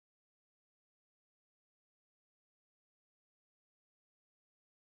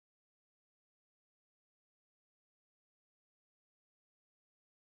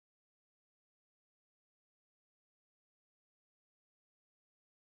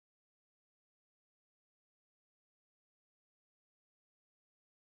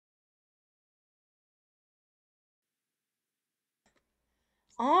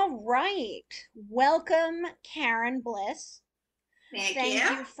All right. Welcome, Karen Bliss. Thank you.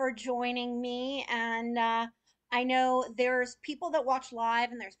 Thank you for joining me. And I know there's people that watch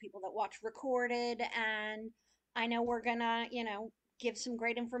live and there's people that watch recorded. And I know we're gonna, give some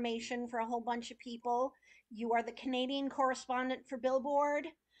great information for a whole bunch of people. You are the Canadian correspondent for Billboard,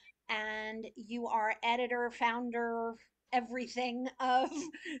 and you are editor, founder, everything of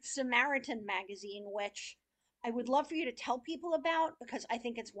Samaritan magazine, which I would love for you to tell people about because I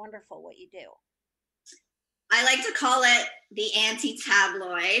think it's wonderful what you do. I like to call it the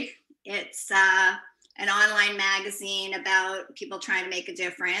anti-tabloid. It's an online magazine about people trying to make a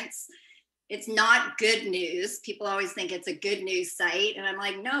difference. It's not good news. People always think it's a good news site. And I'm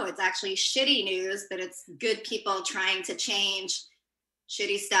like, no, it's actually shitty news, but it's good people trying to change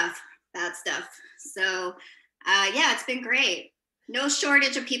shitty stuff, bad stuff. So, yeah, it's been great. No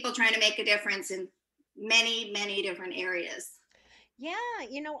shortage of people trying to make a difference in many, many different areas. Yeah,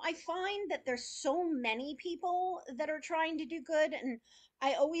 I find that there's so many people that are trying to do good, and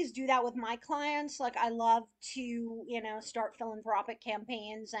I always do that with my clients. Like, I love to, start philanthropic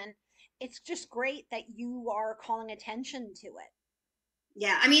campaigns, and it's just great that you are calling attention to it.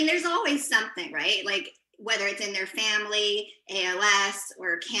 Yeah, I mean, there's always something, right? Like whether it's in their family, ALS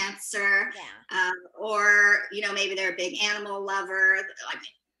or cancer, Yeah. or maybe they're a big animal lover. Like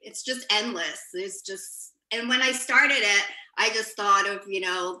it's just endless. There's just, and when I started it, I just thought of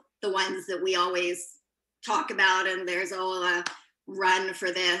the ones that we always talk about, and there's a run for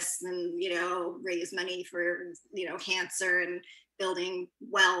this, and raise money for cancer and building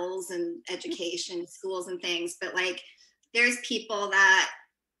wells and education schools and things, but like there's people that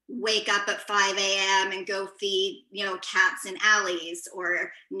wake up at 5 a.m. and go feed, cats in alleys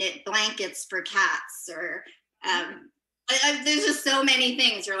or knit blankets for cats or Mm. there's just so many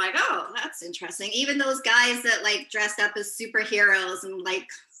things. You're like, oh, that's interesting. Even those guys that like dressed up as superheroes and like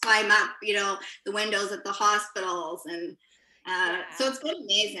climb up, the windows at the hospitals. And so Yeah. it's been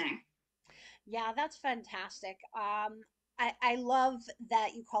amazing. Yeah, that's fantastic. I love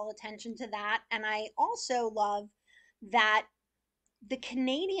that you call attention to that, and I also love that the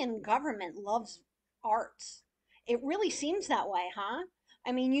Canadian government loves arts. It really seems that way, huh?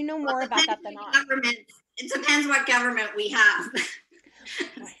 I mean, you know Well, more it about depends that than what I. government, it depends what government we have.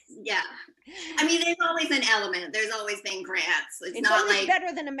 Yeah. I mean, there's always an element. There's always been grants. It's It's not always like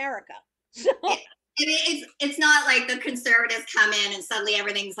better than America. So, it, I mean, it's not like the conservatives come in and suddenly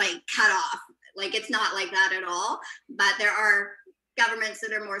everything's like cut off. Like it's not like that at all. But there are governments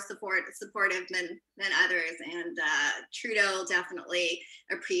that are more supportive than others, and Trudeau definitely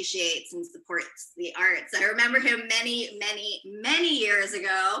appreciates and supports the arts. I remember him many years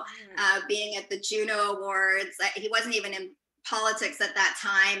ago mm, being at the Juno Awards. He wasn't even in politics at that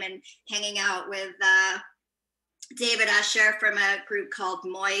time, and hanging out with David Usher from a group called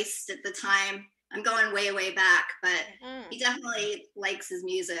Moist at the time. I'm going way back, but mhm. he definitely likes his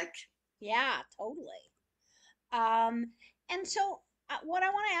music. Yeah, totally. Um, and so what I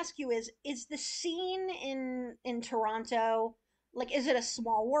want to ask you is the scene in Toronto, like, is it a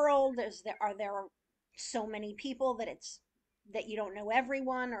small world? Are there so many people that that you don't know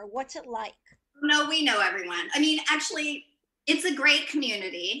everyone, or what's it like? No, we know everyone. I mean, actually, it's a great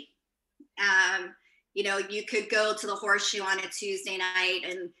community. Um, you could go to the Horseshoe on a Tuesday night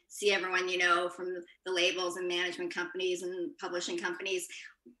and see everyone from the labels and management companies and publishing companies.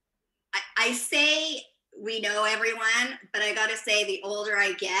 I say we know everyone, but I got to say, the older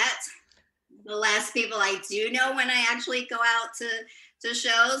I get, the less people I do know when I actually go out to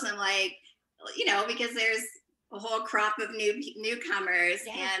shows. I'm like, because there's a whole crop of newcomers,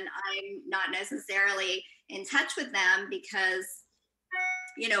 Yeah. and I'm not necessarily in touch with them because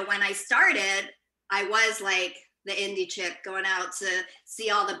when I started, I was like the indie chick going out to see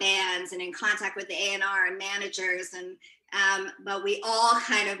all the bands and in contact with the A&R and managers, and but we all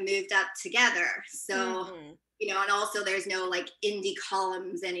kind of moved up together. So Hmm. and also there's no like indie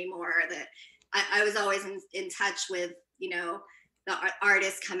columns anymore. That I was always in touch with the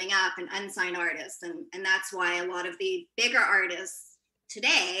artists coming up and unsigned artists, and that's why a lot of the bigger artists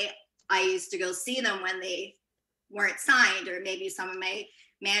today, I used to go see them when they weren't signed, or maybe some of my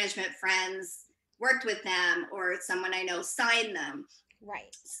management friends worked with them, or someone I know signed them.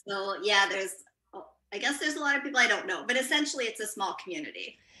 Right. So yeah, I guess there's a lot of people I don't know, but essentially it's a small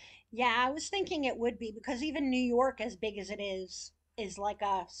community. Yeah, I was thinking it would be because even New York, as big as it is like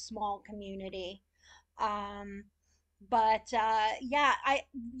a small community. Um, but yeah,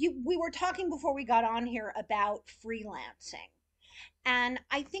 we were talking before we got on here about freelancing. And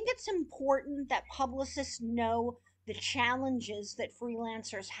I think it's important that publicists know the challenges that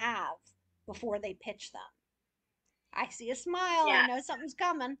freelancers have before they pitch them. I see a smile. I Yeah. know something's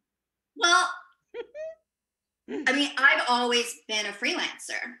coming. Well, I mean, I've always been a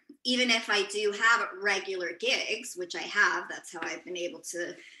freelancer. Even if I do have regular gigs, which I have, that's how I've been able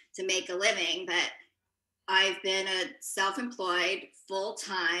to make a living. But I've been a self-employed,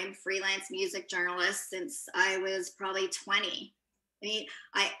 full-time freelance music journalist since I was probably 20. I mean,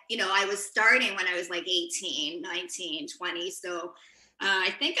 I was starting when I was like 18, 19, 20. So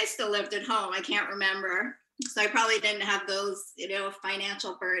I think I still lived at home. I can't remember. So I probably didn't have those,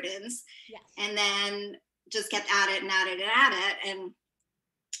 financial burdens. Yes. And then just kept at it and at it and at it. And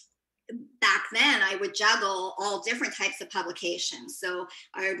back then I would juggle all different types of publications. So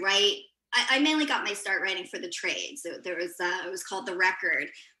I would write, I mainly got my start writing for the trade. So there was, it was called The Record,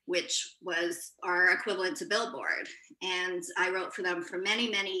 which was our equivalent to Billboard. And I wrote for them for many,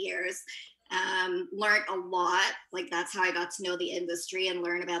 many years. Learned a lot. Like that's how I got to know the industry and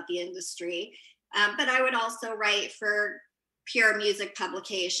learn about the industry. But I would also write for pure music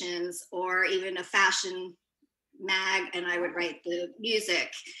publications or even a fashion mag, and I would Oh, write the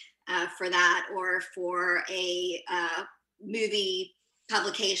music for that, or for a movie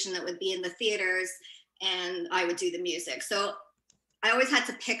publication that would be in the theaters, and I would do the music. So I always had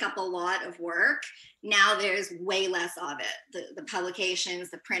to pick up a lot of work. Now there's way less of it. The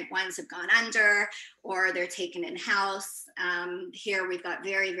publications, the print ones have gone under, or they're taken in house. Here we've got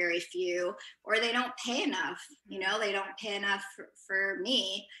very, very few, or they don't pay enough. They don't pay enough for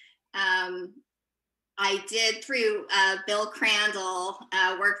me. I did through Bill Crandall,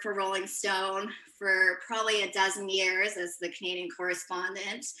 work for Rolling Stone for probably a dozen years as the Canadian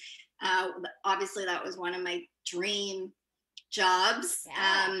correspondent. Obviously, that was one of my dream jobs.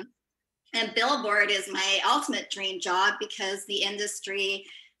 yeah. And Billboard is my ultimate dream job because the industry,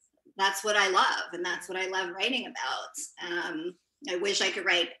 that's what I love. And that's what I love writing about. I wish I could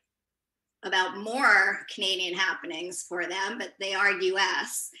write about more Canadian happenings for them, but they are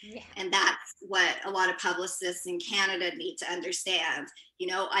US. Yeah. And that's what a lot of publicists in Canada need to understand.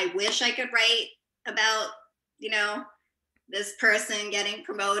 I wish I could write about, this person getting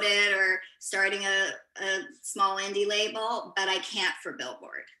promoted or starting a small indie label, but I can't for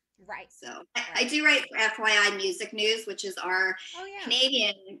Billboard. Right. So I Right. do write for FYI Music News, which is our Oh, yeah.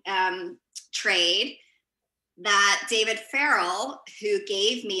 Canadian trade, that David Farrell, who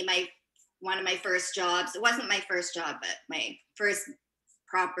gave me one of my first jobs. It wasn't my first job, but my first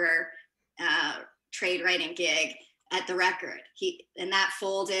proper trade writing gig at The Record. And that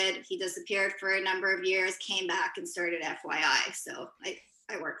folded. He disappeared for a number of years, came back and started FYI. So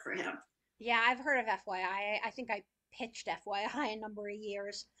I work for him. Yeah, I've heard of FYI. I think I pitched FYI a number of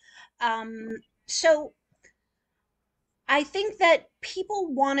years. So I think that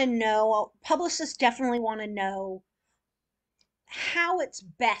people want to know, publicists definitely want to know how it's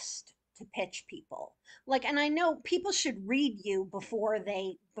best to pitch people. Like, and I know people should read you before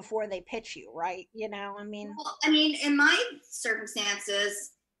they pitch you, right? I mean, Well, I mean, in my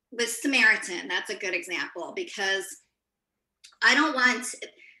circumstances with Samaritan, that's a good example because I don't want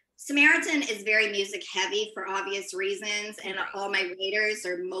Samaritan is very music heavy for obvious reasons, and right. all my writers,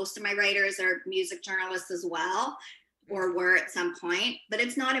 or most of my writers, are music journalists as well, or were at some point. But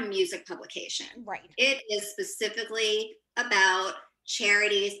it's not a music publication. Right. It is specifically about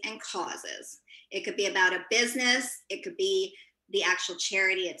charities and causes. It could be about a business. It could be the actual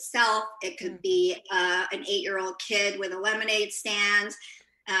charity itself. It could be an 8-year-old kid with a lemonade stand.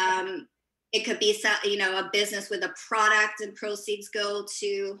 Yeah. It could be a business with a product and proceeds go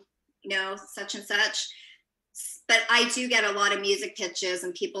to such and such. But I do get a lot of music pitches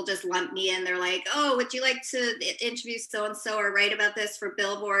and people just lump me in. They're like, oh, would you like to interview so and so or write about this for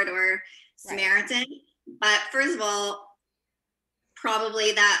Billboard or Right. Samaritan? But first of all,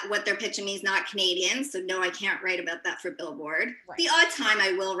 probably that what they're pitching me is not Canadian, so no, I can't write about that for Billboard. Right. The odd time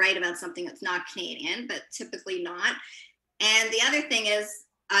I will write about something that's not Canadian, but typically not. And the other thing is,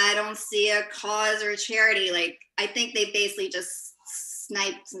 I don't see a cause or a charity. Like, I think they basically just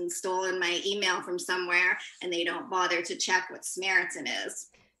sniped and stolen my email from somewhere, and they don't bother to check what Samaritan is.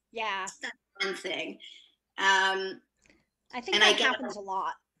 Yeah. That's one thing. I think And I that get, happens a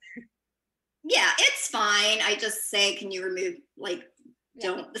lot. yeah, it's fine. I just say, can you remove, like, Yeah.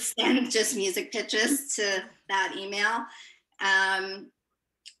 don't send just music pitches to that email.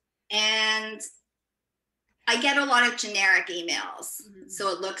 And I get a lot of generic emails. So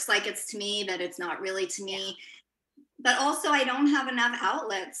it looks like it's to me, but it's not really to Yeah. me. But also I don't have enough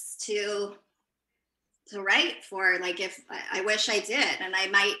outlets to write for. Like, if I wish I did, and I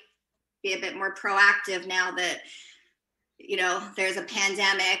might be a bit more proactive now that, there's a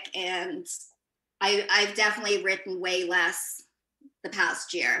pandemic, and I've definitely written way less the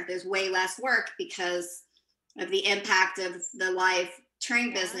past year. There's way less work because of the impact of the live touring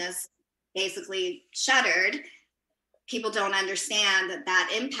Yeah, business basically shuttered, people don't understand that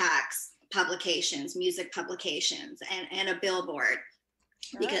that impacts publications, music publications, and a billboard,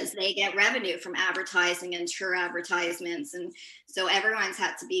 sure. because they get revenue from advertising and tour advertisements. And so everyone's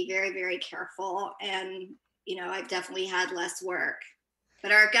had to be very, very careful. And, I've definitely had less work,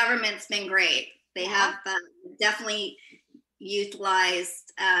 but our government's been great. They Yeah, have definitely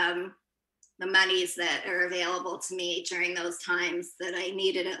utilized the monies that are available to me during those times that I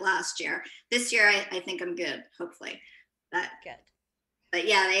needed it last year. This year, I think I'm good, hopefully. But good. but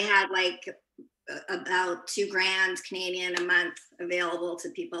yeah, they had like about 2 grand Canadian a month available to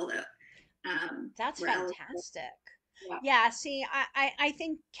people that That's were eligible. fantastic. Yeah. Yeah, see, I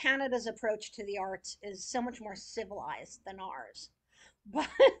think Canada's approach to the arts is so much more civilized than ours. But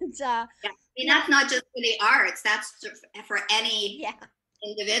Yeah. I mean, yeah, that's not just for the arts. That's for any yeah.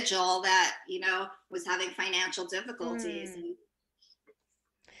 individual that was having financial difficulties, Mm, and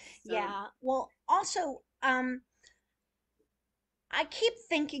so. yeah. Well, also, I keep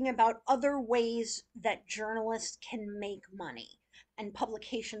thinking about other ways that journalists can make money and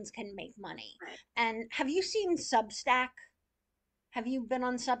publications can make money. Right. And have you seen Substack? Have you been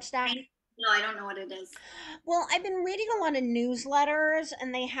on Substack? No, I don't know what it is. Well, I've been reading a lot of newsletters,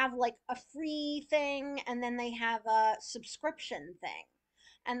 and they have like a free thing, and then they have a subscription thing.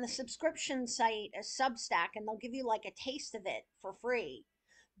 And the subscription site is Substack, and they'll give you like a taste of it for free.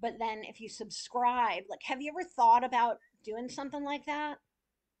 But then if you subscribe, like, have you ever thought about doing something like that?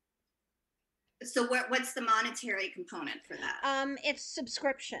 So what's the monetary component for that? It's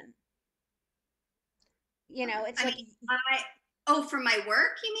subscription. Okay. It's I like, mean, oh, for my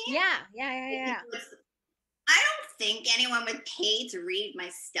work, you mean? yeah, yeah, yeah, Like, yeah. I don't think anyone would pay to read my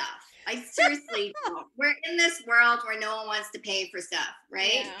stuff. I seriously don't. We're in this world where no one wants to pay for stuff,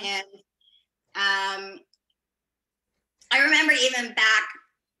 right? Yeah. And I remember even back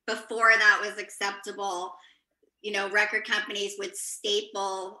before that was acceptable, record companies would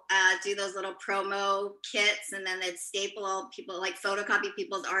do those little promo kits, and then they'd staple people, like photocopy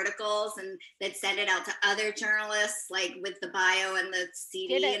people's articles, and they'd send it out to other journalists, like with the bio and the Did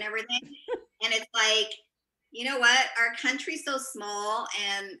CD it. and everything. And it's like, you know what? Our country's so small.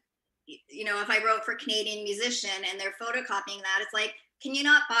 And, if I wrote for Canadian Musician and they're photocopying that, it's like, can you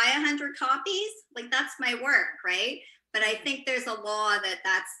not buy 100 copies? Like, that's my work, right? But I Mm, think there's a law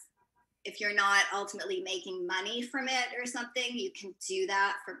that's, if you're not ultimately making money from it or something, you can do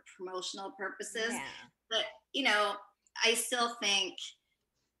that for promotional purposes. yeah. But, you know, I still think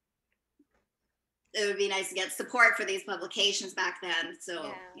it would be nice to get support for these publications back then.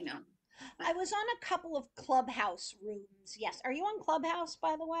 So, Yeah. but I was on a couple of Clubhouse rooms. Yes. Are you on Clubhouse,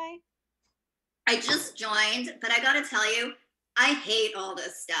 by the way? I just joined, but I got to tell you, I hate all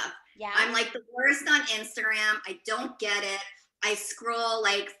this stuff. Yeah. I'm like the worst on Instagram. I don't get it. I scroll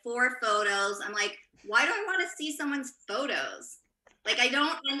like 4 photos. I'm like, why do I want to see someone's photos? Like, I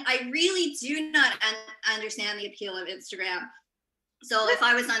don't, and I really do not understand the appeal of Instagram. So if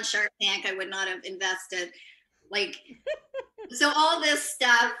I was on Shark Tank, I would not have invested. Like, so all this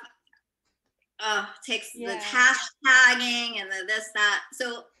stuff takes the Yeah. hashtagging and the this, that.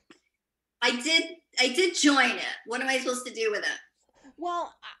 So I did join it. What am I supposed to do with it?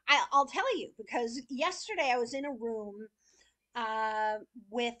 Well, I'll tell you because yesterday I was in a room uh,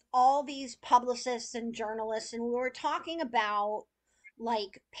 with all these publicists and journalists, and we were talking about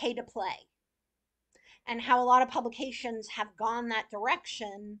like pay to play and how a lot of publications have gone that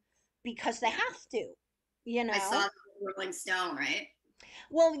direction because they Yeah. have to, you I know? saw Rolling Stone, right?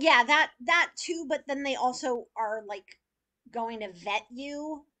 Well, yeah, that too, but then they also are like going to vet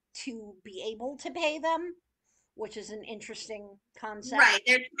you to be able to pay them, which is an interesting concept. Right.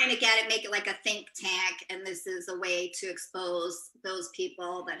 They're trying to get it, make it like a think tank, and this is a way to expose those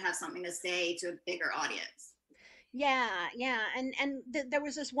people that have something to say to a bigger audience. Yeah, yeah, and there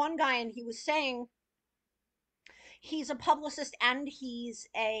was this one guy, and he was saying he's a publicist and he's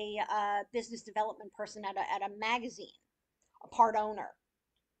a business development person at a magazine, a part owner,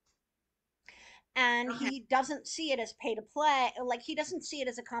 and Okay. he doesn't see it as pay to play. Like he doesn't see it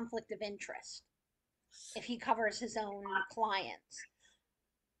as a conflict of interest if he covers his own clients.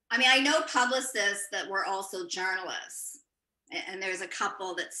 I mean, I know publicists that were also journalists, and there's a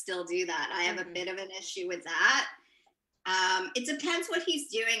couple that still do that. I have a Hmm. bit of an issue with that. It depends what he's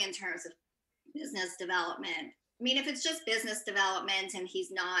doing in terms of business development. I mean, if it's just business development and he's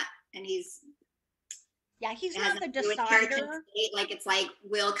not, and Yeah, he's it has not the nothing to do with church and decider. state, like it's like,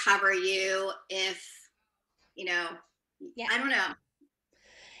 we'll cover you if, you know, Yeah. I don't know.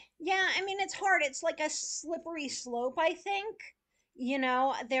 Yeah, I mean it's hard. It's like a slippery slope, I think.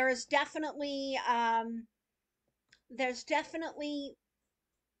 There is definitely there's definitely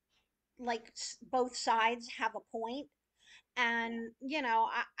like both sides have a point. Yeah. And,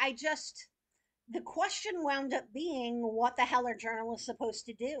 I just, the question wound up being, what the hell are journalists supposed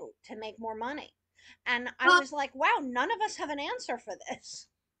to do to make more money? And I Well, was like, wow, none of us have an answer for this.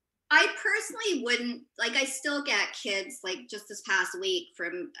 I personally wouldn't like. I still get kids like just this past week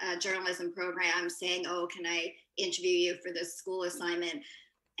from a journalism program saying, "Oh, can I interview you for this school assignment?"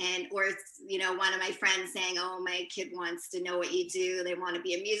 And or one of my friends saying, "Oh, my kid wants to know what you do. They want to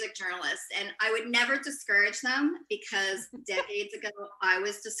be a music journalist." And I would never discourage them because decades ago I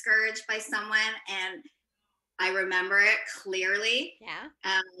was discouraged by someone, and I remember it clearly. Yeah.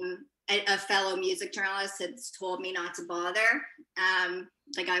 A fellow music journalist had told me not to bother.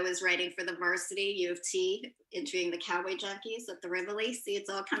 Like I was writing for the varsity U of T, interviewing the Cowboy Junkies at the Rivoli. See, it's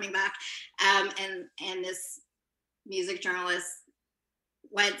all coming back. And this music journalist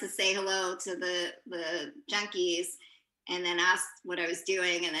went to say hello to the junkies, and then asked what I was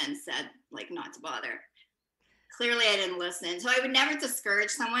doing, and then said like not to bother. Clearly I didn't listen. So I would never discourage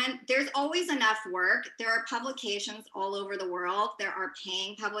someone. There's always enough work. There are publications all over the world. There are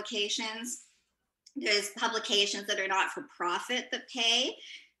paying publications. There's publications that are not for profit that pay.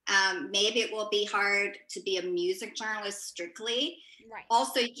 Maybe it will be hard to be a music journalist strictly. Right.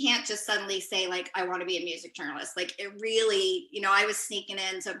 Also, you can't just suddenly say, like, I want to be a music journalist. Like, it really, I was sneaking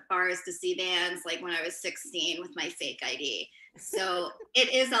into bars to see bands like when I was 16 with my fake ID. So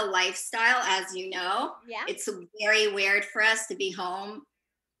it is a lifestyle, as you know. Yeah. It's very weird for us to be home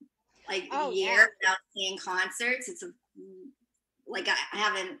like a Oh, yeah. year without seeing concerts. It's like I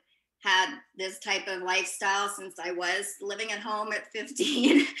haven't had this type of lifestyle since I was living at home at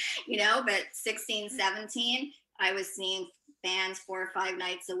 15, but 16, 17, I was seeing bands 4 or 5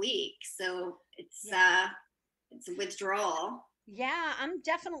 nights a week. So Yeah. it's a withdrawal. Yeah, I'm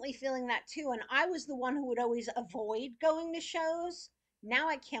definitely feeling that too. And I was the one who would always avoid going to shows. Now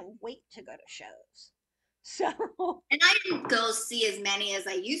I can't wait to go to shows. So, And I didn't go see as many as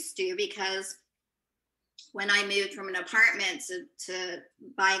I used to because when I moved from an apartment to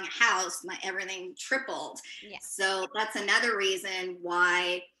buying a house, everything tripled. yeah. So that's another reason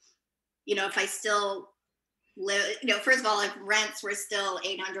why, if I still live, first of all, if rents were still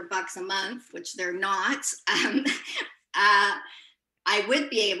 $800 a month, which they're not, I would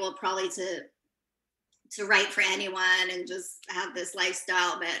be able probably to write for anyone and just have this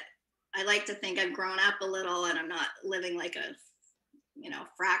lifestyle. But I like to think I've grown up a little and I'm not living like a,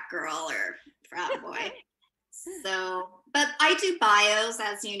 frat girl or frat boy. So, but I do bios,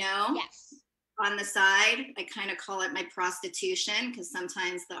 as you know, Yes. on the side. I kind of call it my prostitution because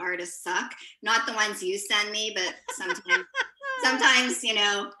sometimes the artists suck. Not the ones you send me, but sometimes,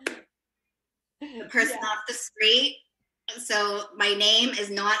 the person Yeah. off the street. So my name is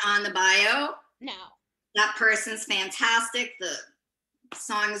not on the bio. No. That person's fantastic. The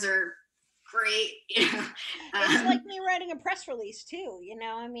songs are great. It's like me writing a press release too,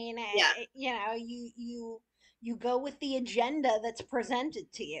 I mean, Yeah. you go with the agenda that's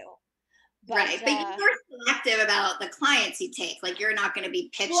presented to you. But Right. But you're selective about the clients you take. Like you're not going to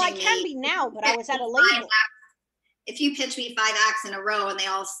be well, I pitching can me. be now, but I was at a label. If you pitch me 5 acts in a row and they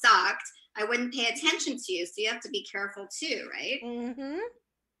all sucked, I wouldn't pay attention to you. So you have to be careful too, right? Mhm.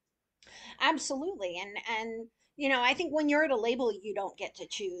 Absolutely. And I think when you're at a label you don't get to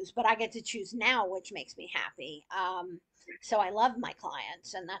choose, but I get to choose now, which makes me happy. So I love my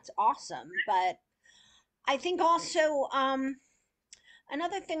clients and that's awesome. But I think also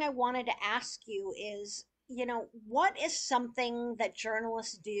another thing I wanted to ask you is, what is something that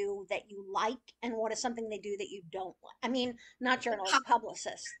journalists do that you like, and what is something they do that you don't like? I mean, not journalists,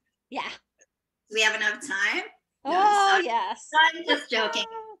 publicists. Yeah. Do we have enough time? No, Oh, yes. I'm just joking.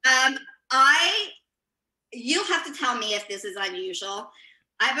 Um, I You'll have to tell me if this is unusual.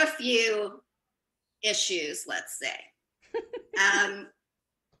 I have a few issues, let's say. Um,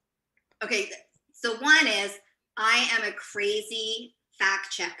 okay, so one is I am a crazy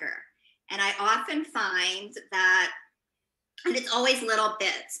fact checker. And I often find that, and it's always little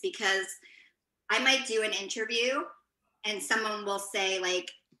bits because I might do an interview and someone will say, like,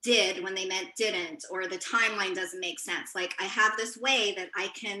 did when they meant didn't, or the timeline doesn't make sense. Like, I have this way that I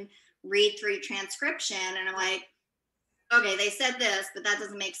can read through transcription and I'm like, okay, they said this, but that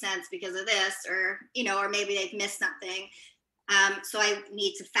doesn't make sense because of this, or maybe they've missed something. So I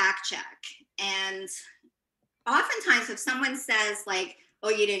need to fact check. And oftentimes, if someone says, like, oh,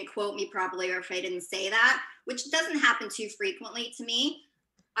 you didn't quote me properly, or if I didn't say that, which doesn't happen too frequently to me,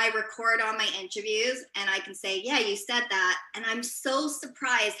 I record all my interviews and I can say, yeah, you said that. And I'm so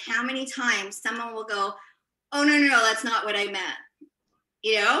surprised how many times someone will go, oh, no, that's not what I meant.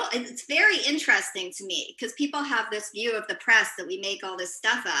 You know, it's very interesting to me because people have this view of the press that we make all this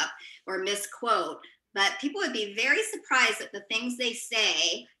stuff up or misquote, but people would be very surprised at the things they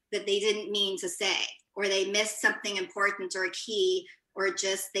say that they didn't mean to say, or they missed something important or a key, or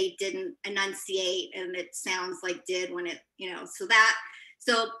just they didn't enunciate and it sounds like did when it, you know, so,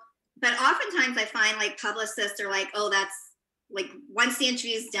 but oftentimes I find like publicists are like, oh, that's like once the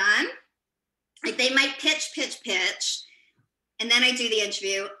interview is done, like they might pitch, and then I do the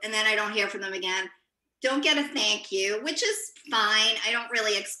interview, and then I don't hear from them again. Don't get a thank you, which is fine. I don't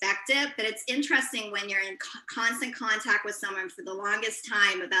really expect it, but it's interesting when you're in constant contact with someone for the longest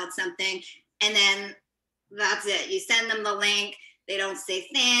time about something, and then that's it. You send them the link, they don't say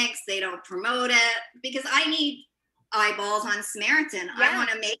thanks, they don't promote it, because I need eyeballs on Samaritan. I Yeah. want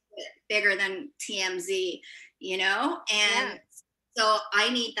to make it bigger than TMZ, you know? Yeah. And so I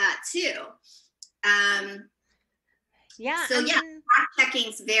need that too. Um, Yeah. so yeah, fact checking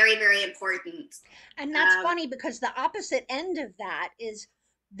is very, very important. And that's Um, funny because the opposite end of that is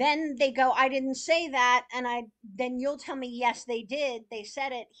then they go, I didn't say that. And then you'll tell me, yes, they did. They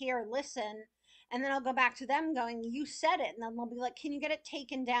said it here, listen. And then I'll go back to them going, you said it. And then they'll be like, can you get it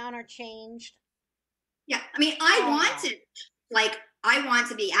taken down or changed? yeah, I mean, I want Oh, to, like, I want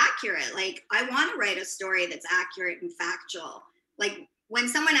to be accurate. Like, I want to write a story that's accurate and factual. Like, when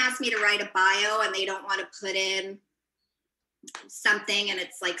someone asks me to write a bio and they don't want to put in something and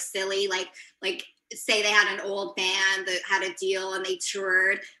it's like silly, like say they had an old band that had a deal and they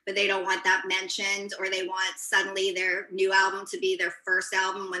toured, but they don't want that mentioned, or they want suddenly their new album to be their first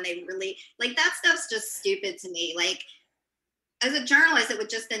album when they really, like, that stuff's just stupid to me. Like, as a journalist, it would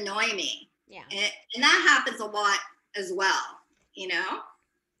just annoy me. yeah. And that happens a lot as well, you know?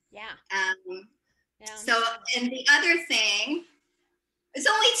 Yeah. Um, Yeah. so, and the other thing, it's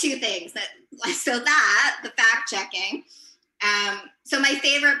only two things that, so that, the fact checking. So my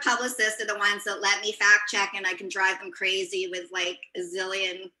favorite publicists are the ones that let me fact check and I can drive them crazy with like a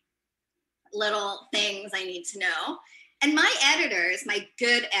zillion little things I need to know. And my editors, my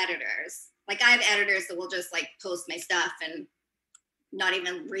good editors, like I have editors that will just like post my stuff and not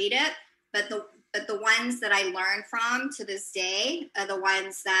even read it. But the ones that I learn from to this day are the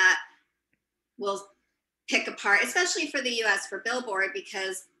ones that will pick apart, especially for the US for Billboard,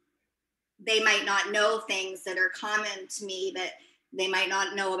 because they might not know things that are common to me that they might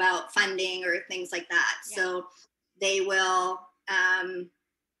not know about funding or things like that. Yeah. So they will,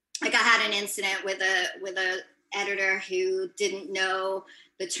 like I had an incident with a editor who didn't know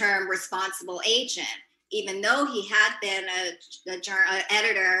the term responsible agent, even though he had been a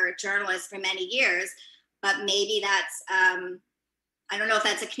editor, a journalist for many years. But maybe that's, I don't know if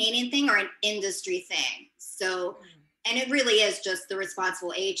that's a Canadian thing or an industry thing. So, and it really is just the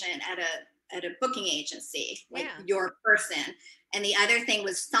responsible agent at a booking agency, like Yeah. your person. And the other thing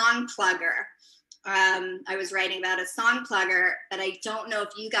was song plugger. I was writing about a song plugger, but I don't know if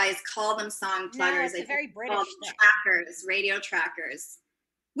you guys call them song No, pluggers. it's I a think very we call British them thing. trackers, radio trackers,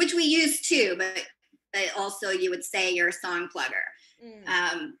 which we use too, but also you would say you're a song plugger.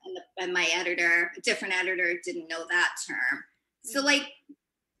 And my editor, a different editor, didn't know that term. So like,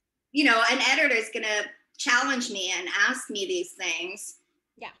 you know, an editor is going to challenge me and ask me these things.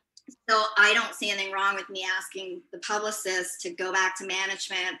 Yeah. So I don't see anything wrong with me asking the publicist to go back to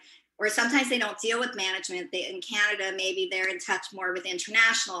management, or sometimes they don't deal with management. In Canada, maybe they're in touch more with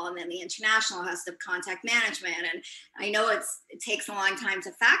international, and then the international has to contact management. And I know it takes a long time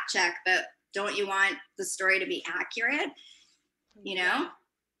to fact check, but don't you want the story to be accurate? You know?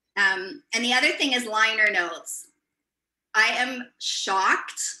 Yeah. And the other thing is liner notes. I am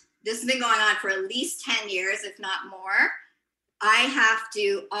shocked. This has been going on for at least 10 years, if not more. I have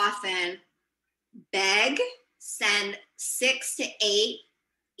to often send 6 to 8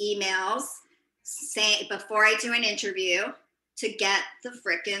 emails before I do an interview to get the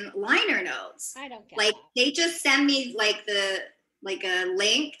frickin' liner notes. I don't get like that. they just send me like a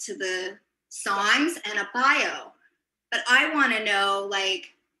link to the songs and a bio, but I want to know like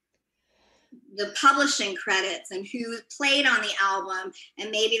the publishing credits and who played on the album,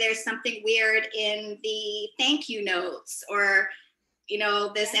 and maybe there's something weird in the thank you notes, or you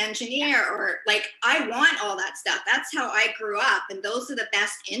know, this engineer, or like I want all that stuff. That's how I grew up, and those are the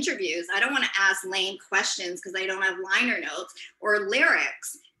best interviews. I don't want to ask lame questions because I don't have liner notes or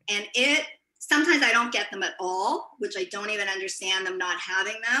lyrics, and it sometimes I don't get them at all, which I don't even understand them not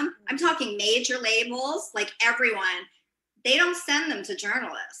having them. I'm talking major labels, like everyone, they don't send them to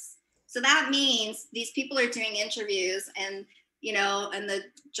journalists. So that means these people are doing interviews, and you know, and the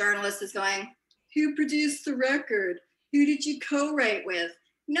journalist is going, who produced the record? Who did you co-write with?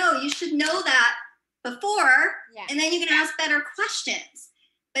 No, you should know that before, and then you can ask better questions.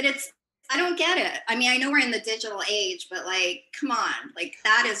 but it's, I don't get it. I mean, I know we're in the digital age, but like, come on, like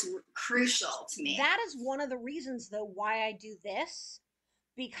that is crucial to me. That is one of the reasons, though, why I do this,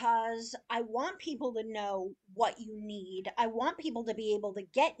 because I want people to know what you need. I want people to be able to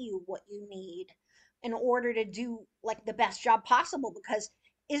get you what you need in order to do like the best job possible, because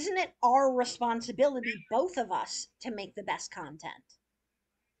isn't it our responsibility, both of us, to make the best content?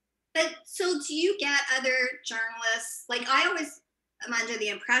 But so do you get other journalists? Like I always am under the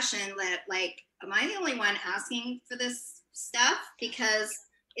impression that like, am I the only one asking for this stuff? Because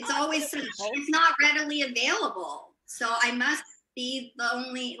it's Other always such, people, it's not readily available. So I must be the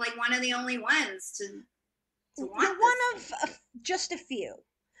only, like one of the only ones to you're want this. one of just a few.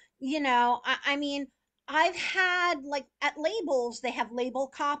 I mean, I've had like at labels, they have label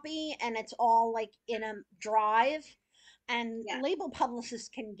copy and it's all like in a drive, and Yeah. label publicists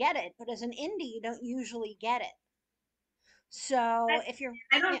can get it, but as an indie, you don't usually get it. So if you're,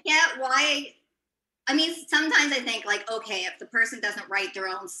 I yeah, don't get why. I mean, sometimes I think like, okay, if the person doesn't write their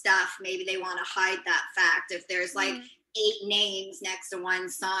own stuff, maybe they want to hide that fact. If there's like mm, 8 names next to one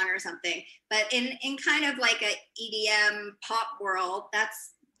song or something, but in kind of like a EDM pop world,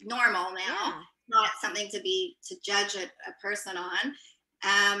 that's normal now. yeah, Not something to judge a person on.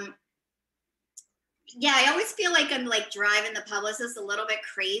 Um, yeah, I always feel like I'm like driving the publicist a little bit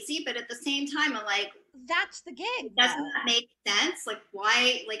crazy, but at the same time, I'm like, that's the gig doesn't though. that make sense? Like,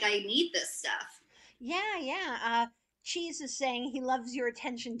 why? Like, I need this stuff. Yeah, yeah. Cheese is saying he loves your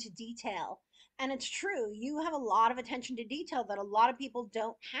attention to detail. And it's true. You have a lot of attention to detail that a lot of people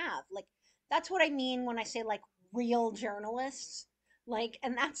don't have. Like, that's what I mean when I say like real journalists. Like,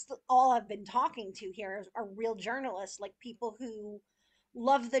 and that's all I've been talking to here are real journalists, like people who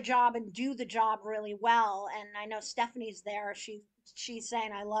love the job and do the job really well. And I know Stephanie's there. She's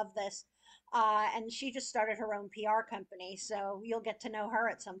saying, I love this. And she just started her own PR company, so you'll get to know her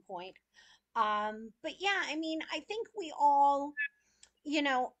at some point. But yeah, I mean, I think we all,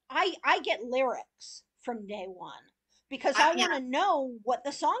 I get lyrics from day one because I Yeah, want to know what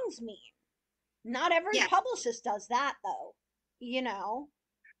the songs mean. Not every yeah, publicist does that though, you know.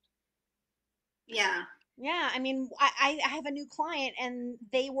 yeah. Yeah, I mean, I have a new client and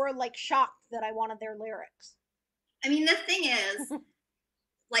they were like shocked that I wanted their lyrics. I mean, the thing is,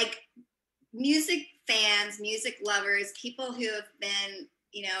 like, music fans, music lovers, people who have been,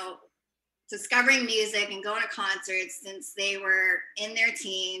 discovering music and going to concerts since they were in their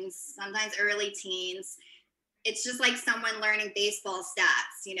teens, sometimes early teens. It's just like someone learning baseball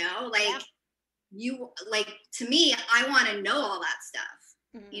stats, Yeah. like like to me, I want to know all that stuff.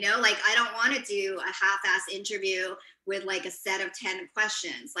 Mhm. Like I don't want to do a half-ass interview with like a set of 10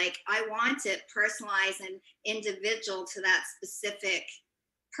 questions. Like I want it personalized and individual to that specific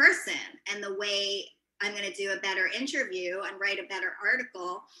person. And the way I'm going to do a better interview and write a better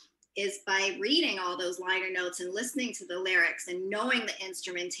article is by reading all those liner notes and listening to the lyrics and knowing the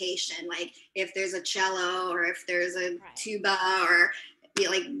instrumentation, like if there's a cello or if there's a Right. tuba or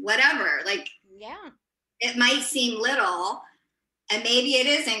like whatever. Like Yeah. it might seem little and maybe it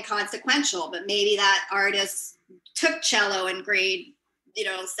is inconsequential, but maybe that artist took cello in grade,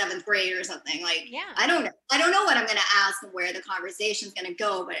 seventh grade or something. Like Yeah. I don't know what I'm going to ask and where the conversation's going to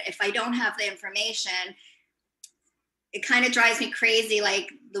go, but if I don't have the information, it kind of drives me crazy.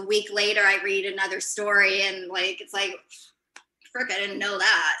 Like the week later, I read another story, and like it's like, frick, I didn't know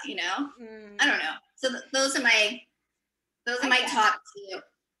that. I Mm, don't know. So those are my I get it. top two.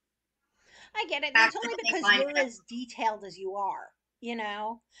 I get it. And it's only Accidentally because find you're it. as detailed as you are, you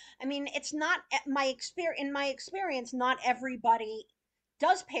know? I mean, it's not my experience in my experience, not everybody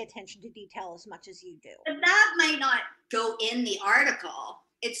does pay attention to detail as much as you do. But that might not go in the article.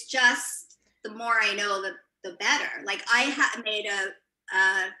 It's just the more I know, the better. Like I made a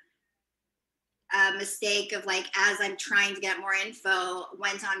mistake of like as I'm trying to get more info,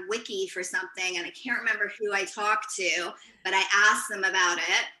 went on Wiki for something, and I can't remember who I talked to, but I asked them about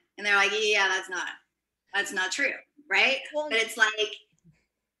it, and they're like, "Yeah, that's not true, right?" Well, But it's like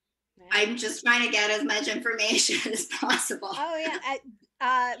yeah. I'm just trying to get as much information as possible. Oh yeah,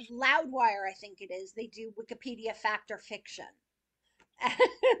 at Loudwire, I think it is. They do Wikipedia fact or fiction,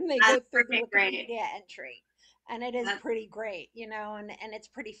 and they go That's through the freaking great. Wikipedia entry, and it is That's, pretty great, and it's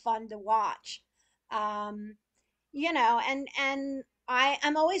pretty fun to watch. Um, and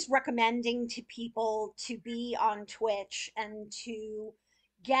I'm always recommending to people to be on Twitch and to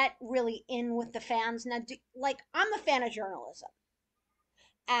get really in with the fans. Now, like I'm a fan of journalism,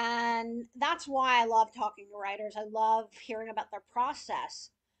 and that's why I love talking to writers. I love hearing about their process.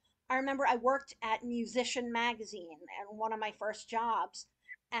 I remember I worked at Musician Magazine and one of my first jobs,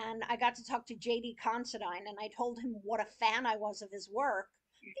 and I got to talk to JD Considine, and I told him what a fan I was of his work.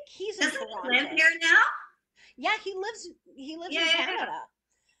 I think he's in Doesn't he live Toronto. here now? Yeah, he lives Yeah, in yeah, yeah. Canada.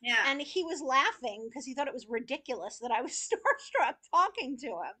 Yeah. And he was laughing because he thought it was ridiculous that I was starstruck talking to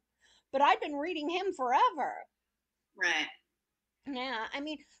him. But I'd been reading him forever. Right. Yeah, I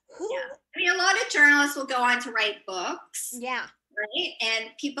mean, who? Yeah. I mean, a lot of journalists will go on to write books, Yeah. right?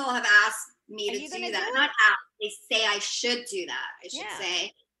 And people have asked me Are to you gonna do do that. Not it? ask, they say I should do that, I should Yeah.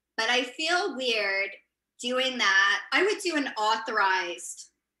 say. But I feel weird doing that. I would do an authorized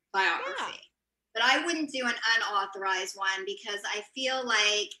Yeah. biography, but I wouldn't do an unauthorized one because I feel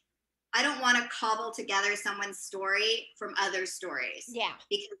like I don't want to cobble together someone's story from other stories Yeah.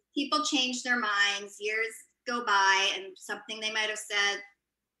 because people change their minds, years go by, and something they might have said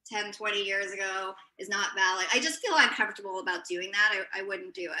 10, 20 years ago is not valid. I just feel uncomfortable about doing that. I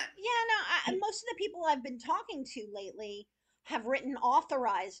wouldn't do it. Yeah, no, most of the people I've been talking to lately have written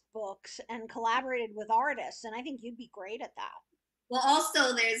authorized books and collaborated with artists, and I think you'd be great at that. Well,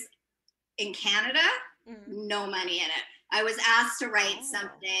 also, there's in Canada, Mm. no money in it. I was asked to write Oh.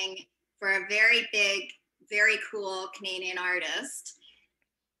 something for a very big, very cool Canadian artist,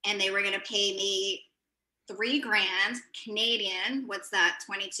 and they were going to pay me 3 grand Canadian. What's that?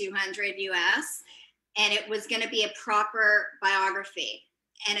 2,200 US. And it was going to be a proper biography.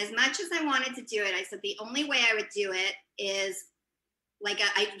 And as much as I wanted to do it, I said the only way I would do it is like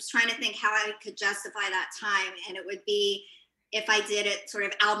I was trying to think how I could justify that time, and it would be if I did it sort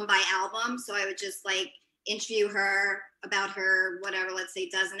of album by album. So I would just like interview her about her whatever, let's say,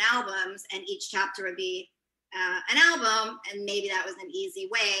 dozen albums, and each chapter would be an album, and maybe that was an easy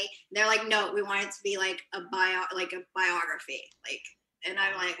way. They're like, no, we want it to be like a biography, like, and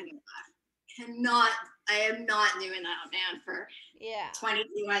I'm Wow. like, cannot. I am not doing that, man, for Yeah.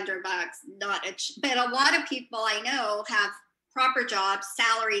 $2,200. Not a but a lot of people I know have proper jobs,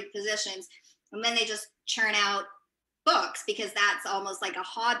 salaried positions, and then they just churn out books because that's almost like a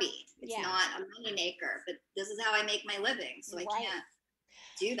hobby. It's Yeah. not a money maker, but this is how I make my living, so I Right. can't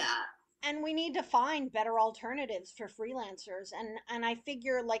do that. And we need to find better alternatives for freelancers, and I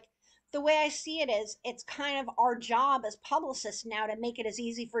figure, like, the way I see it is it's kind of our job as publicists now to make it as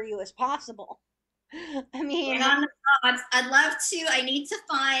easy for you as possible. I Bring mean, on the jobs. I'd love to. I need to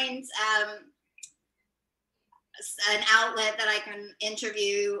find an outlet that I can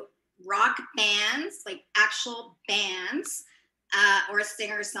interview rock bands, like actual bands, or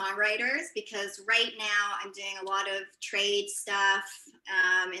singer songwriters, because right now I'm doing a lot of trade stuff,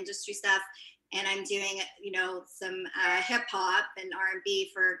 industry stuff, and I'm doing some hip hop and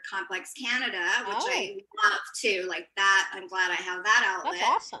R&B for Complex Canada, which oh, I love too. Like that, I'm glad I have that that's outlet.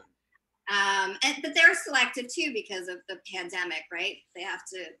 awesome. But they're selective too because of the pandemic, right?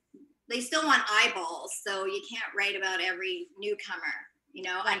 They still want eyeballs, so you can't write about every newcomer,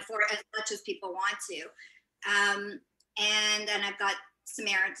 Right. for as much as people want to. And I've got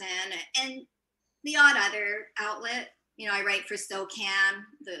Samaritan and the odd other outlet. I write for SoCan,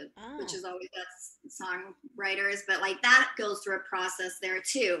 which Oh, is always got songwriters, but like that goes through a process there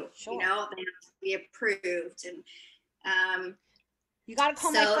too. They sure. have to be approved, and You got to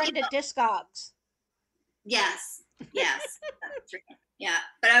call my so friend at Discogs. yes, yes, that's true. Yeah,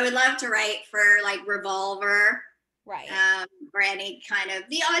 but I would love to write for like Revolver, Right. or any kind of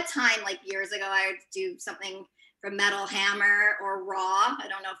the odd time. Like years ago, I would do something from Metal Hammer or Raw. I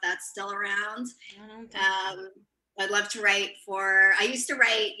don't know if that's still around. I don't think so. Um, I'd love to write for. I used to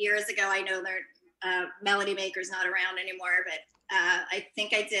write years ago. I know they're Melody Maker's not around anymore, but I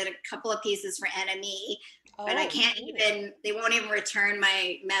think I did a couple of pieces for Enemy, but I Oh, can't cool. even. They won't even return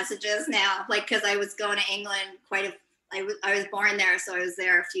my messages now. Like because I was going to England I was born there, so I was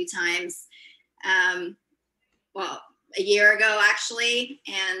there a few times. Um, well, a year ago actually,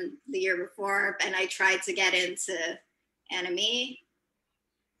 and the year before, and I tried to get into Enemy.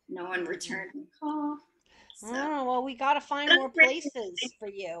 No one Mm. returned my call. So, Oh, well, we got to find more places for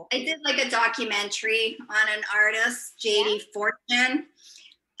you. I did like a documentary on an artist, Yeah. JD Fortune.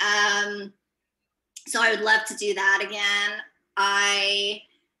 Um, so I would love to do that again.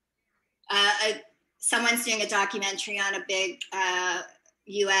 Someone's doing a documentary on a big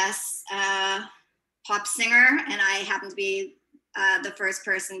U.S. Pop singer, and I happen to be the first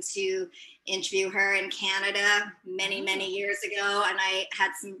person to interview her in Canada many, many Oh, years ago, and I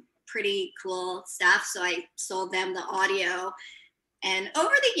had some pretty cool stuff, so I sold them the audio. And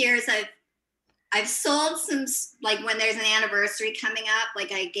over the years, I've sold some, like when there's an anniversary coming up,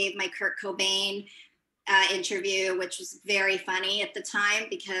 like I gave my Kurt Cobain interview, which was very funny at the time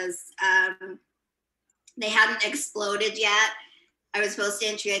because they hadn't exploded yet. I was supposed to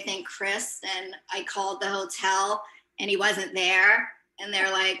interview, I think, Chris, and I called the hotel and he wasn't there. And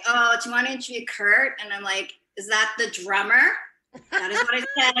they're like, oh, do you want to interview Kurt? And I'm like, is that the drummer? That is what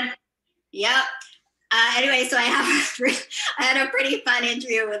I said. Yep. Anyway, so I had a pretty fun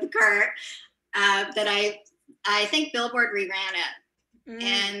interview with Kurt that I think Billboard reran it, Mm.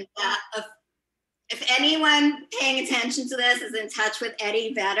 and if anyone paying attention to this is in touch with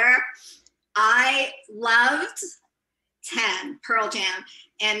Eddie Vedder, I loved 10 Pearl Jam,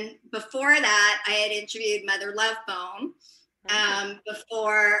 and before that, I had interviewed Mother Love Bone. Oh.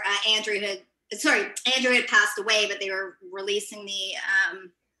 Before Andrew had passed away, but they were releasing the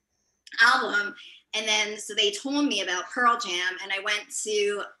album. And then, so they told me about Pearl Jam, and I went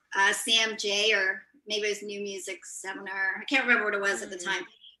to Sam J, or maybe it was New Music Seminar. I can't remember what it was at the Mm. time.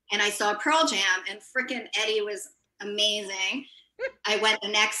 And I saw Pearl Jam, and freaking Eddie was amazing. I went the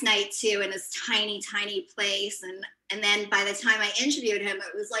next night too in this tiny, tiny place. And then by the time I interviewed him,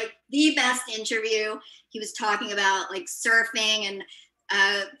 it was like the best interview. He was talking about like surfing and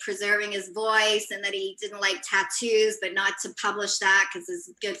preserving his voice, and that he didn't like tattoos, but not to publish that because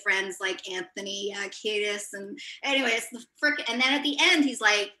his good friends like Anthony Kiedis. And anyways, and then at the end, he's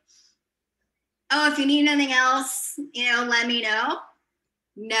like, "Oh, if you need anything else, let me know."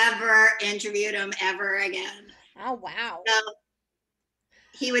 Never interviewed him ever again. Oh, wow. So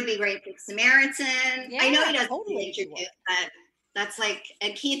he would be great for Samaritan. I know Yeah, he doesn't do totally he interviews, would. but that's like,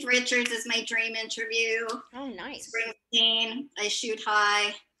 and Keith Richards is my dream interview. Oh, nice. Springsteen, I Shoot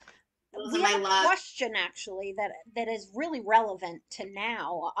High. Those are We have my a love. question actually that is really relevant to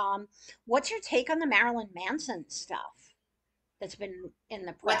now. What's your take on the Marilyn Manson stuff that's been in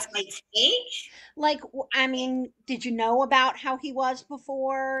the What's my press? take? Like, I mean, did you know about how he was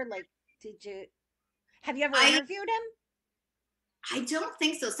before? Like, did you have you ever I interviewed him? I don't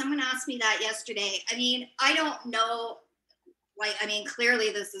think so. Someone asked me that yesterday. I mean, I don't know. Like, I mean,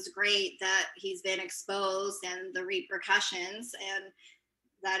 clearly this is great that he's been exposed and the repercussions, and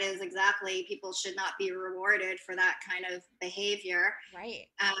that is exactly, people should not be rewarded for that kind of behavior. Right.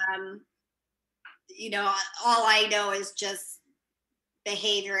 Um, all I know is just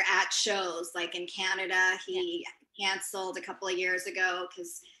behavior at shows. Like in Canada, Yeah. he canceled a couple of years ago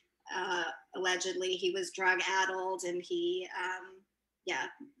because allegedly he was drug addled, and yeah,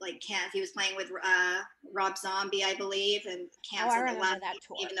 like can't. He was playing with Rob Zombie, I believe, and Oh, I canceled the remember last that game,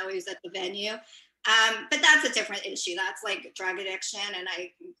 tour. even though he was at the venue. But that's a different issue. That's like drug addiction, and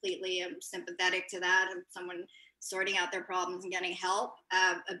I completely am sympathetic to that. And someone sorting out their problems and getting help.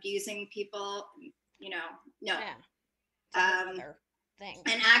 Abusing people, no. Yeah. It's a whole Um, other thing.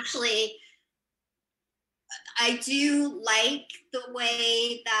 and actually, I do like the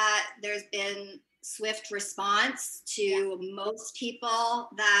way that there's been swift response Yeah. to most people,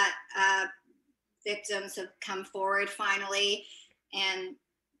 that victims have come forward finally, and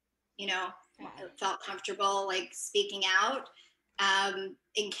you know Yeah. felt comfortable like speaking out.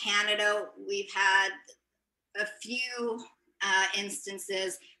 In Canada, we've had a few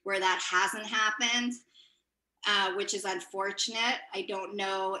instances where that hasn't happened, which is unfortunate. I don't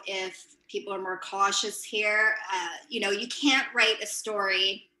know if people are more cautious here. You can't write a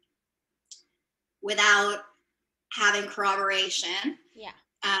story without having corroboration. Yeah.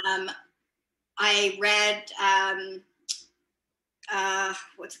 Um, I read,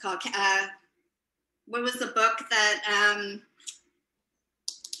 what's it called? What was the book that,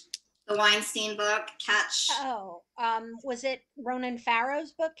 the Weinstein book, Catch? Oh, was it Ronan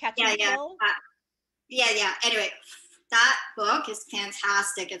Farrow's book, Catch Yeah, and yeah. Kill? Yeah. Anyway, that book is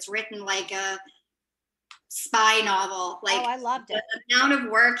fantastic. It's written like a spy novel. Oh, Like I loved the it. amount of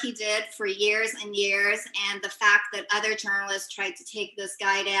work he did for years and years, and the fact that other journalists tried to take this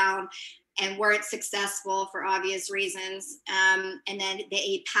guy down and weren't successful for obvious reasons. And then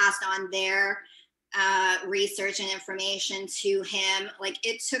they passed on their research and information to him. Like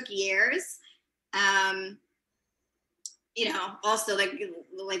it took years. Um, Also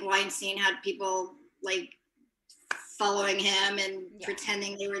like Weinstein had people like following him and Yeah.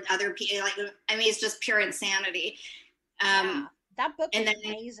 pretending they were other people. Like, I mean, it's just pure insanity. Yeah. Um, That book and was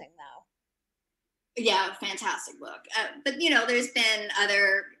then, amazing though. yeah, fantastic book. But there's been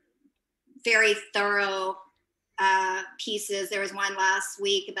other very thorough pieces. There was one last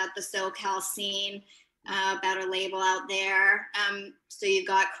week about the SoCal scene, about a label out there. So you've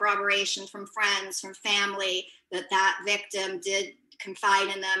got corroboration from friends, from family, that victim did confide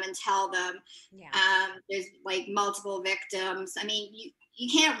in them and tell them. Yeah. There's like multiple victims. I mean,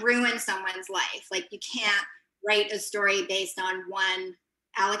 you can't ruin someone's life. Like you Yeah. can't write a story based on one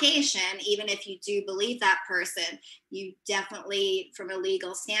allegation. Even if you do believe that person, you definitely, from a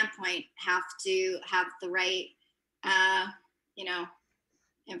legal standpoint, have to have the right, uh, you know,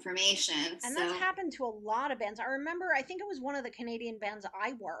 information. And that's So happened to a lot of bands. I remember, I think it was one of the Canadian bands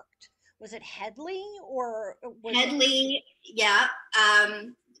I worked Was it Headley or was it? Headley, yeah.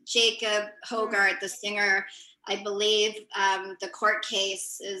 Jacob Mm, Hogarth, the singer, I believe the court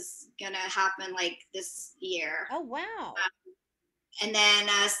case is going to happen like this year. oh wow. And then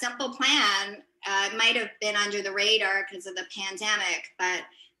Simple Plan might have been under the radar because of the pandemic, but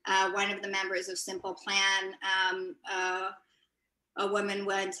one of the members of Simple Plan, a woman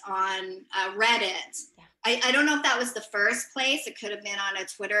went on Reddit. Yeah. I don't know if that was the first place. It could have been on a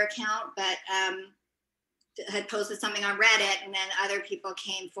Twitter account, but had posted something on Reddit, and then other people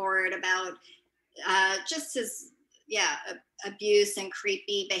came forward about just his yeah abuse and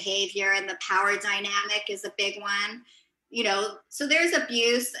creepy behavior, and the power dynamic is a big one. So there's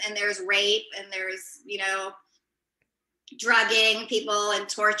abuse and there's rape and there's drugging people and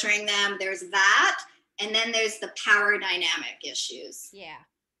torturing them. There's that, and then there's the power dynamic issues. Yeah,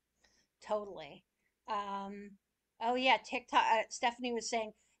 totally. Um, oh yeah, TikTok. Stephanie was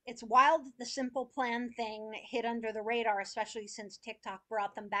saying it's wild that the Simple Plan thing hit under the radar, especially since TikTok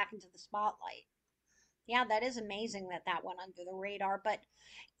brought them back into the spotlight. Yeah, that is amazing that that went under the radar. But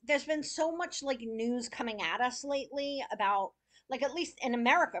there's been so much like news coming at us lately about, like, at least in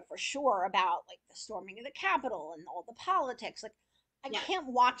America for sure, about like the storming of the Capitol and all the politics. Like, I Yeah, can't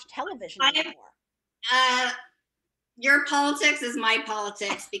watch television I anymore. uh, your politics is my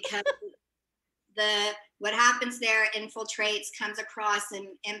politics because the what happens there infiltrates, comes across, and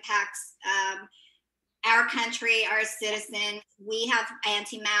impacts our country, our Yeah. citizens. We have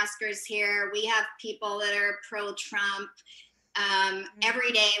anti-maskers here. We have people that are pro-Trump. Mm.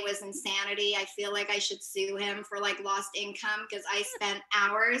 Every day was insanity. I feel like I should sue him for like lost income because I spent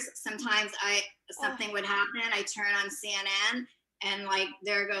hours. Sometimes Oh, something would happen. I turn on CNN and like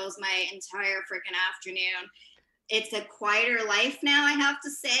there goes my entire freaking afternoon. It's a quieter life now, I have to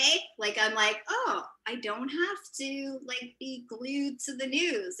say. Like I'm like, oh, I don't have to like be glued to the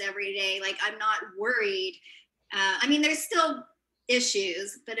news every day. Like I'm not worried. I mean, there's still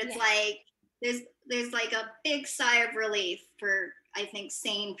issues, but it's yeah. like there's like a big sigh of relief for I think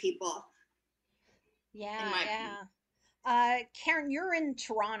sane people in Yeah, my opinion. yeah. Karen, you're in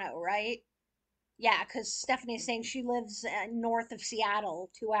Toronto, right? Yeah, because Stephanie's saying she lives north of Seattle,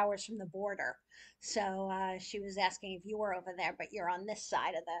 2 hours from the border. So she was asking if you were over there, but you're on this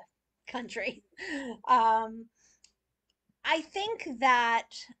side of the country. Um, I think that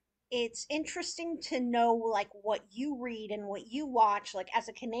it's interesting to know like what you read and what you watch, like as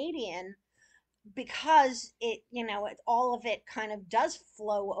a Canadian, because all of it kind of does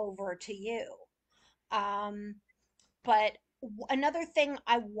flow over to you. Um, but another thing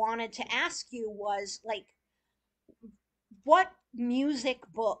I wanted to ask you was like, what music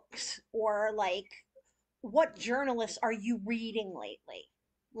books or like what journalists are you reading lately?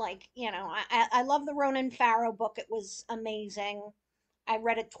 Like, I love the Ronan Farrow book. It was amazing. I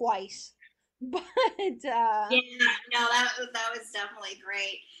read it twice. But Yeah, no, that was definitely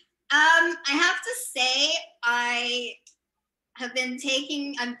great. I have to say,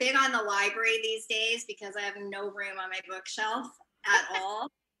 I'm big on the library these days because I have no room on my bookshelf at all.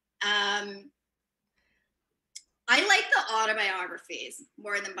 Um, I like the autobiographies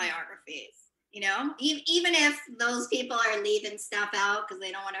more than biographies. Even if those people are leaving stuff out because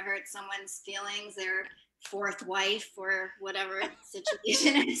they don't want to hurt someone's feelings, their fourth wife or whatever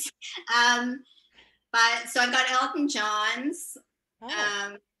situation is. Um, but so I've got Elton John's.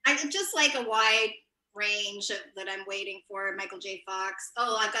 oh, I just like a wide range that I'm waiting for. Michael J. Fox.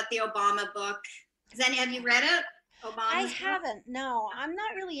 Oh, I've got the Obama book. Have you read it? I Obama's book? haven't. No, I'm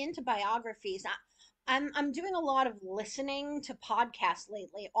not really into biographies. I'm doing a lot of listening to podcasts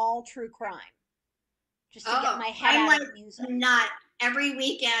lately, all true crime, just to get Oh, my head I'm out of like the music. nut. Every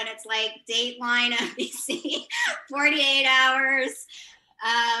weekend, it's like Dateline NBC, 48 hours.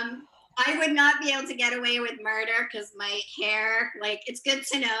 I would not be able to get away with murder because my hair, like, it's good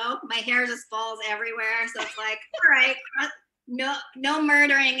to know. My hair just falls everywhere. So it's like, all right, no, no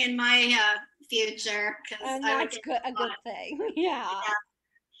murdering in my future because And I would that's get good, a good caught. thing. Yeah. Yeah.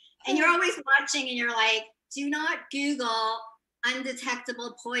 And you're always watching and you're like, do not Google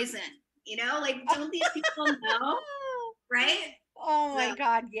undetectable poison. Like, don't these people know? Right? Oh So, my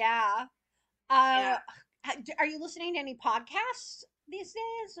God, yeah. yeah. Uh, are you listening to any podcasts these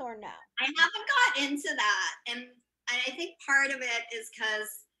days or no? I haven't got into that. And I think part of it is because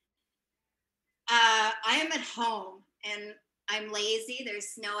I am at home and I'm lazy. There's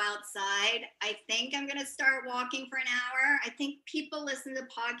snow outside. I think I'm going to start walking for an hour. I think people listen to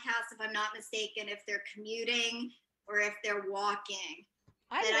podcasts, if I'm not mistaken, if they're commuting or if they're walking.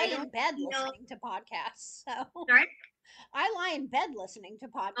 I That I lay in don't bed feel. listening to podcasts, so Sorry? I lie in bed listening to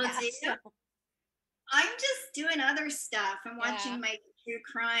Oh, do podcasts, you? so I'm just doing other stuff. I'm yeah. watching my true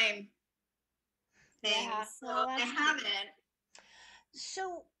crime. Yeah. things. So Well, I that's cute. haven't.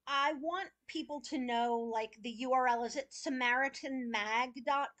 So I want people to know like the URL. Is it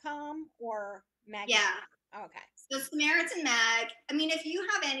samaritanmag.com or Yeah. magazine? Okay. So Samaritan Mag, I mean, if you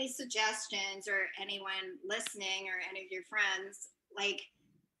have any suggestions or anyone listening or any of your friends, like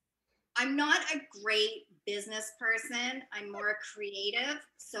I'm not a great business person. I'm more creative.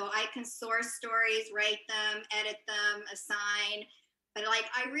 So I can source stories, write them, edit them, assign. But like,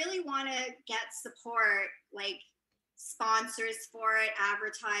 I really want to get support, like sponsors for it,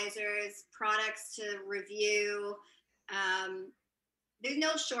 advertisers, products to review. Um, there's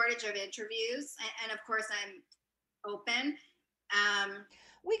no shortage of interviews. And of course, I'm open. Um,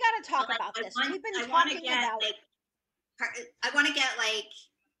 We got to but talk like, about this. We've been I want to talking get about, like, I want to get like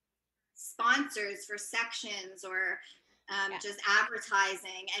sponsors for sections or yeah, just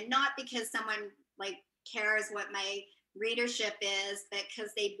advertising, and not because someone like cares what my readership is, but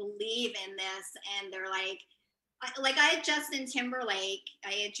because they believe in this and they're like I had Justin Timberlake.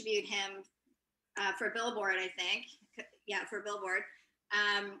 I interviewed him for Billboard, I think. Yeah, for Billboard.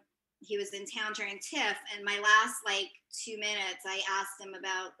 Um, he was in town during TIFF, and my last like 2 minutes, I asked him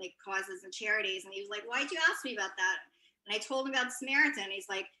about like causes and charities, and he was like, "Why'd you ask me about that?" And I told him about Samaritan. He's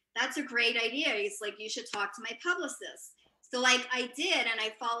like, "That's a great idea." He's like, "You should talk to my publicist." So like I did, and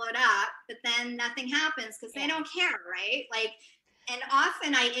I followed up, but then nothing happens because they yeah, don't care, right? Like, and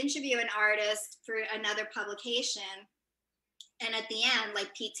often I interview an artist for another publication, and at the end,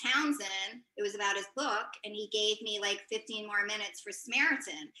 like Pete Townsend, it was about his book, and he gave me like 15 more minutes for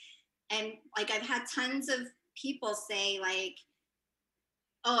Samaritan. And like I've had tons of people say like,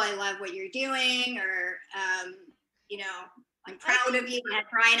 "Oh, I love what you're doing," or you know, "I'm I proud think, of you." I had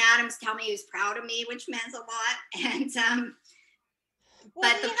Brian Adams tell me he was proud of me, which meant a lot. And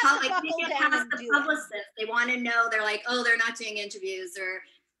well, but we the have to like they buckle get down past and the do it. publicist, they want to know. They're like, "Oh, they're not doing interviews," or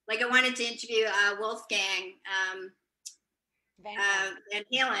like I wanted to interview Wolfgang. Van Halen. Van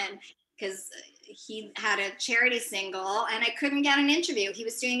Halen, because he had a charity single and I couldn't get an interview. He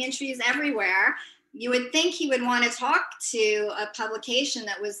was doing interviews everywhere. You would think he would want to talk to a publication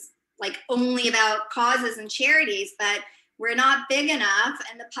that was like only about causes and charities, but we're not big enough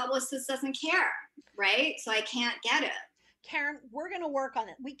and the publicist doesn't care, right? So I can't get it. Karen, we're going to work on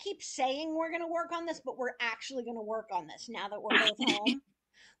it. We keep saying we're going to work on this, but we're actually going to work on this now that we're both home.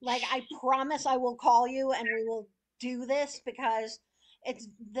 Like I promise I will call you and we will do this because it's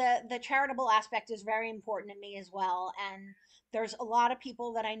the charitable aspect is very important to me as well, and there's a lot of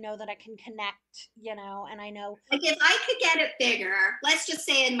people that I know that I can connect, and I know, Like if I could get it bigger, let's just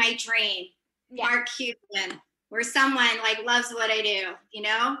say in my dream, yeah, Mark Cuban, or someone like loves what I do,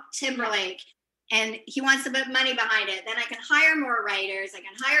 yeah, Timberlake, and he wants to put money behind it, then I can hire more writers, I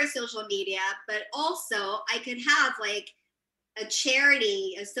can hire social media, but also I could have like a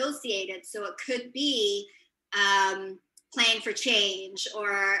charity associated. So it could be playing for change,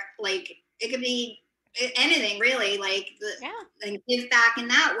 or like it could be anything really, like yeah. and give back in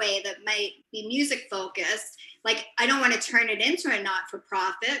that way that might be music focused. Like I don't want to turn it into a not for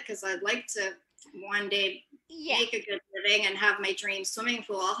profit because I'd like to one day Yeah. make a good living and have my dream swimming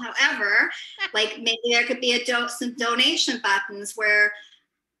pool. However, like maybe there could be some donation buttons where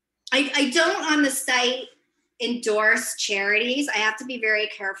I don't on the site endorse charities. I have to be very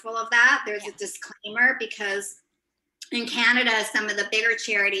careful of that. There's Yeah. a disclaimer because in Canada, some of the bigger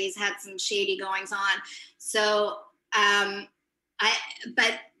charities had some shady goings on. So, I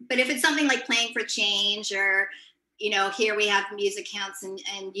but if it's something like Playing for Change, or here we have music counts and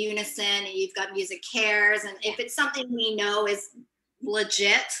Unison, and you've got Music Cares, and Yeah. if it's something we know is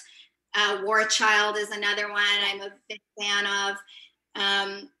legit, War Child is another one Yeah. I'm a big fan of.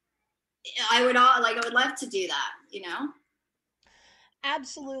 Um, I would love to do that.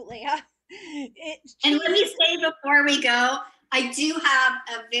 Absolutely. It's And let me cheesy. say before we go, I do have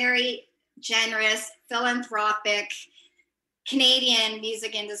a very generous, philanthropic Canadian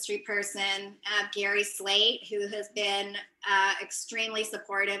music industry person, Gary Slate, who has been extremely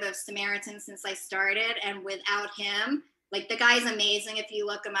supportive of Samaritan since I started. And without him, like the guy's amazing if you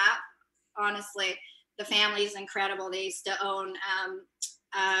look him up. Honestly, the family's incredible. They used to own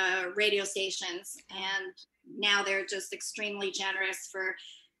radio stations, Oh, and now they're just extremely generous for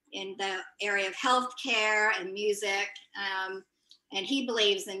in the area of healthcare and music. And he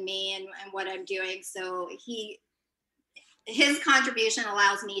believes in me and what I'm doing. So his contribution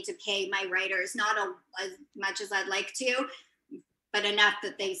allows me to pay my writers not as much as I'd like to, but enough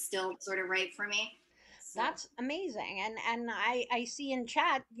that yeah. they still sort of write for me. So That's amazing. And I see in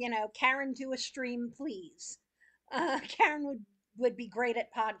chat, Karen, do a stream, please. Karen would be great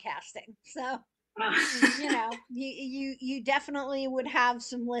at podcasting. So You know, you definitely would have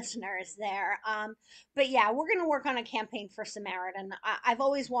some listeners there. But yeah, we're gonna work on a campaign for Samaritan. I've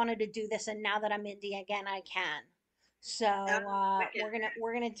always wanted to do this, and now that I'm indie again, I can. So Oh, wicked.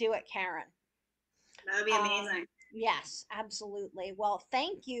 we're gonna do it, Karen. That would be Um, amazing. yes, absolutely. Well,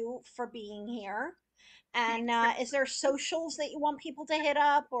 thank you for being here. And Thanks for is there socials that you want people to hit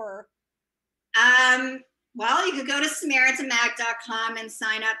up or? Um, well, you could go to samaritanmag.com and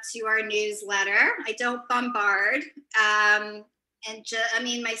sign up to our newsletter. I don't bombard. I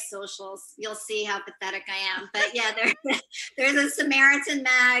mean, my socials, you'll see how pathetic I am. But yeah, there's a Samaritan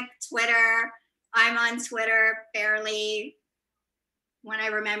Mag Twitter. I'm on Twitter barely when I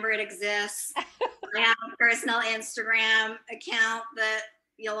remember it exists. I have a personal Instagram account that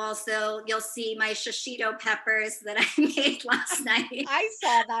you'll see my shishito peppers that I made last night. I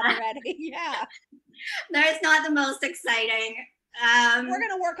saw that already. Yeah. That's not the most exciting. We're Um,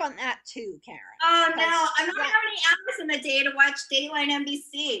 gonna work on that too, Karen, oh no, because I don't yeah. have any hours in the day to watch Dayline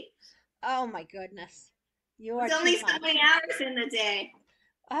NBC. Oh my goodness. You are It's too only so much. many hours in the day.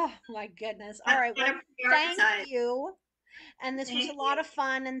 Oh my goodness. All I'm right. gonna Well, thank prioritize. you. And this was a Thank lot you. of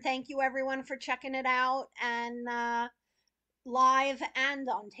fun. And thank you everyone for checking it out and live and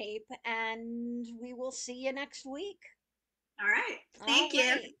on tape. And we will see you next week. All right. All Thank you.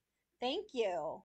 right. Thank you.